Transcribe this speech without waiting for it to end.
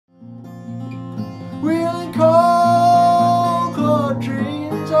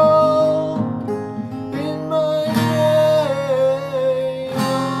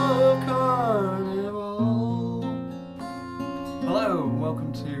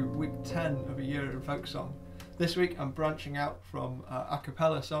to week 10 of a year in folk song. This week I'm branching out from a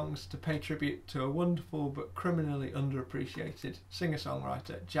cappella songs to pay tribute to a wonderful but criminally underappreciated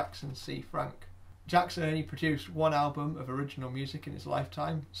singer-songwriter, Jackson C. Frank. Jackson only produced one album of original music in his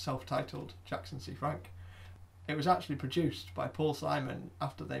lifetime, self-titled Jackson C. Frank. It was actually produced by Paul Simon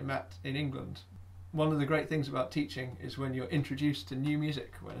after they met in England. One of the great things about teaching is when you're introduced to new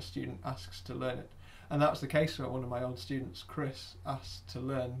music when a student asks to learn it. And that was the case when one of my old students, Chris, asked to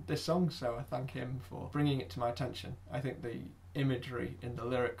learn this song, so I thank him for bringing it to my attention. I think the imagery in the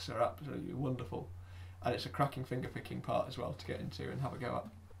lyrics are absolutely wonderful, and it's a cracking finger-picking part as well to get into and have a go at.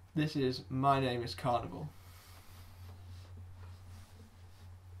 This is My Name is Carnival.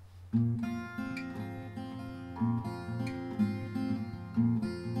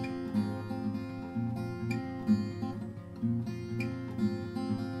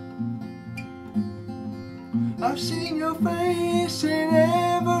 I've seen your face in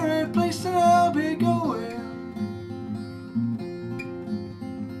every place that I'll be going.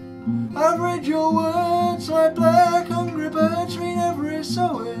 I've read your words like black hungry birds read every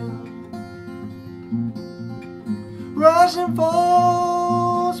sowing. Rise and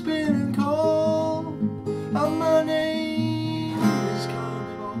fall, spin and call, and my name is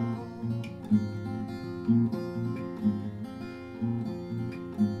Carnival.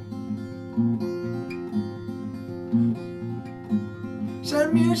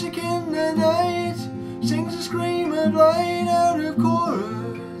 Sad music in the night sings a scream of light out of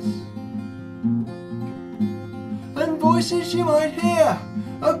chorus, and voices you might hear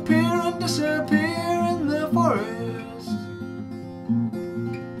appear and disappear in the forest.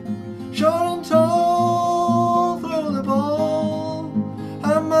 Short and tall, throw the ball,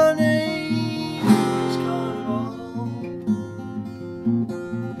 and my name is Carnival.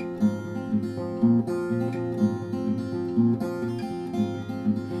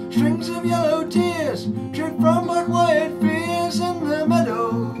 Strings of yellow tears drip from black white fears in the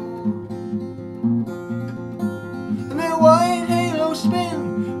meadow, and their white halos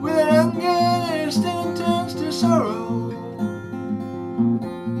spin with an anger that still turns to sorrow.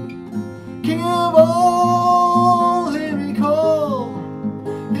 King of all, hear me call,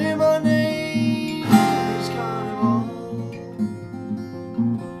 hear my name is Carnival.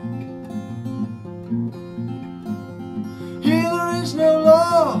 Here there is no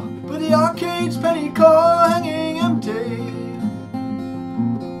law, but the arcade's penny car hanging empty,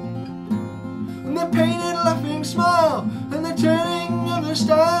 and the painted laughing smile and the turning of the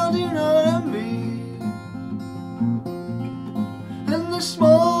style do not envy, and the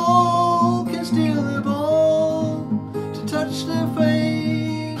small can steal the ball to touch the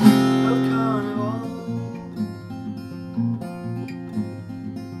face of Carnival.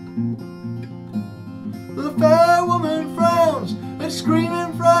 The fair woman frowns at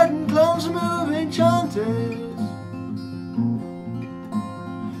screaming frightened clowns are moving enchanters,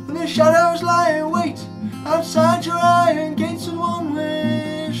 and the shadows lie in wait outside your iron gates with one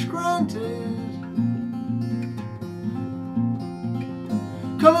wish granted.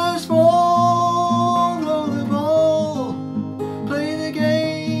 Colours fall, throw the ball, play the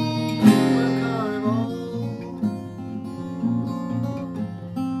game of Carnival.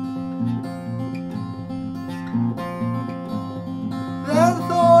 Without the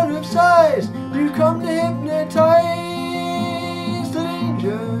thought of sighs, you come to hypnotize the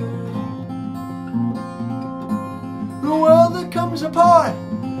danger. The world that comes apart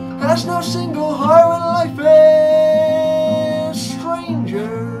has no single heart when life is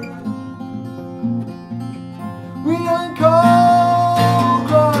stranger.